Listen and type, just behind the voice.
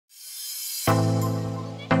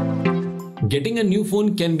Getting a new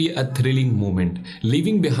phone can be a thrilling moment,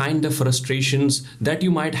 leaving behind the frustrations that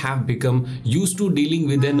you might have become used to dealing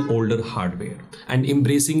with an older hardware, and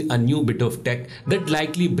embracing a new bit of tech that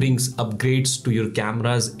likely brings upgrades to your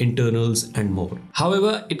cameras, internals, and more.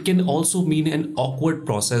 However, it can also mean an awkward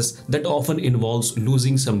process that often involves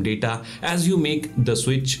losing some data as you make the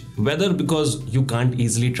switch, whether because you can't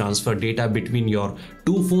easily transfer data between your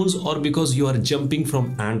two phones or because you are jumping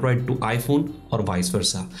from Android to iPhone or vice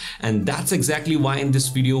versa. And that's exactly why in this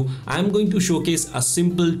video I'm going to showcase a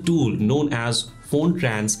simple tool known as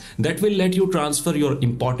PhoneTrans that will let you transfer your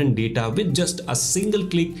important data with just a single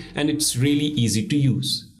click, and it's really easy to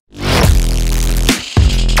use.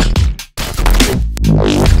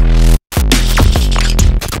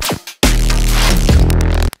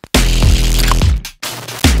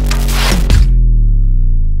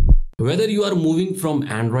 Whether you are moving from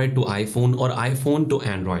Android to iPhone or iPhone to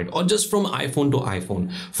Android or just from iPhone to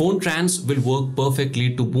iPhone, PhoneTrans will work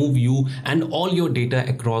perfectly to move you and all your data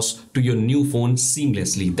across to your new phone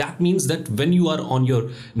seamlessly. That means that when you are on your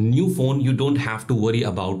new phone, you don't have to worry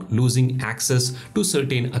about losing access to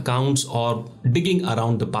certain accounts or digging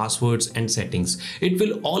around the passwords and settings. It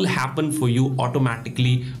will all happen for you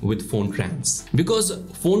automatically with PhoneTrans. Because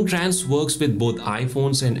PhoneTrans works with both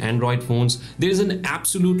iPhones and Android phones, there is an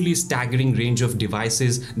absolutely staggering range of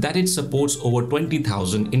devices that it supports, over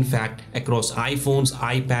 20,000 in fact, across iPhones,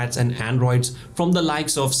 iPads and Androids from the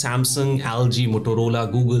likes of Samsung, LG, Motorola,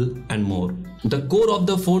 Google and more. The core of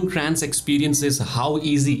the PhoneTrans experience is how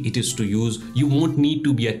easy it is to use. You won't need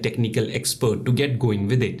to be a technical expert to get going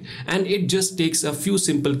with it, and it just takes a few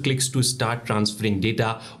simple clicks to start transferring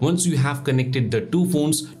data once you have connected the two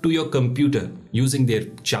phones to your computer using their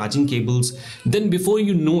charging cables. Then before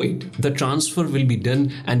you know it, the transfer will be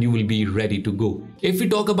done and you will be ready to go. If we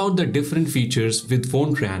talk about the different features with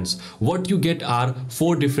PhoneTrans, what you get are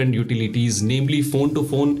 4 different utilities, namely phone to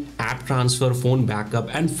phone, app transfer, phone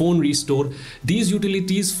backup and phone restore. These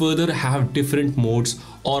utilities further have different modes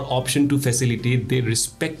or option to facilitate their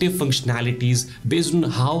respective functionalities based on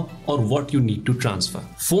how or what you need to transfer.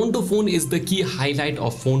 Phone to phone is the key highlight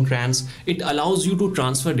of PhoneTrans. It allows you to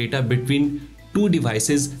transfer data between two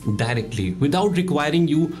devices directly without requiring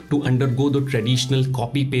you to undergo the traditional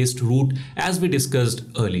copy-paste route as we discussed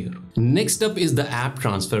earlier. Next up is the app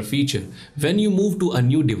transfer feature. When you move to a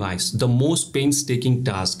new device, the most painstaking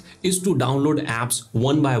task is to download apps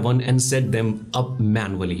one by one and set them up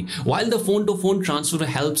manually. While the phone-to-phone transfer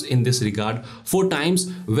helps in this regard, for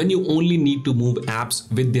times when you only need to move apps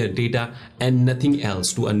with their data and nothing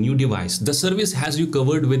else to a new device, the service has you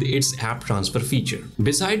covered with its app transfer feature.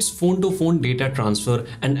 Besides phone-to-phone data transfer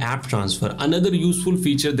and app transfer, another useful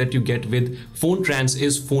feature that you get with PhoneTrans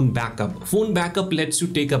is phone backup. Phone backup lets you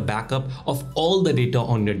take a backup of all the data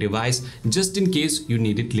on your device just in case you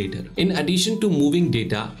need it later. In addition to moving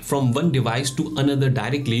data from one device to another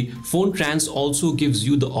directly, PhoneTrans also gives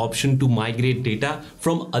you the option to migrate data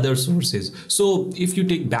from other sources. So if you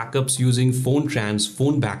take backups using PhoneTrans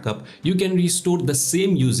phone backup, you can restore the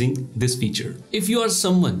same using this feature. If you are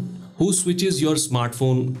someone who switches your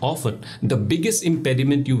smartphone often, the biggest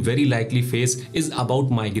impediment you very likely face is about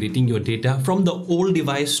migrating your data from the old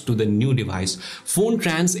device to the new device.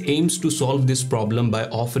 PhoneTrans aims to solve this problem by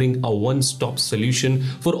offering a one-stop solution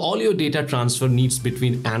for all your data transfer needs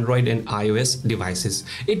between Android and iOS devices.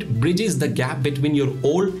 It bridges the gap between your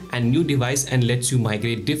old and new device and lets you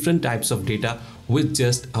migrate different types of data with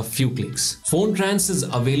just a few clicks. PhoneTrans is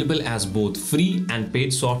available as both free and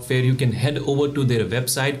paid software. You can head over to their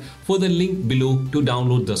website for the link below to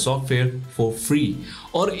download the software for free.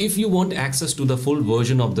 Or if you want access to the full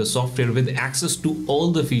version of the software with access to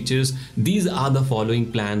all the features, these are the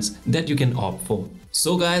following plans that you can opt for.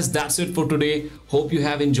 So guys, that's it for today. Hope you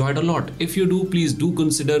have enjoyed a lot. If you do, please do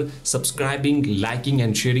consider subscribing, liking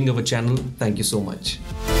and sharing our channel. Thank you so much.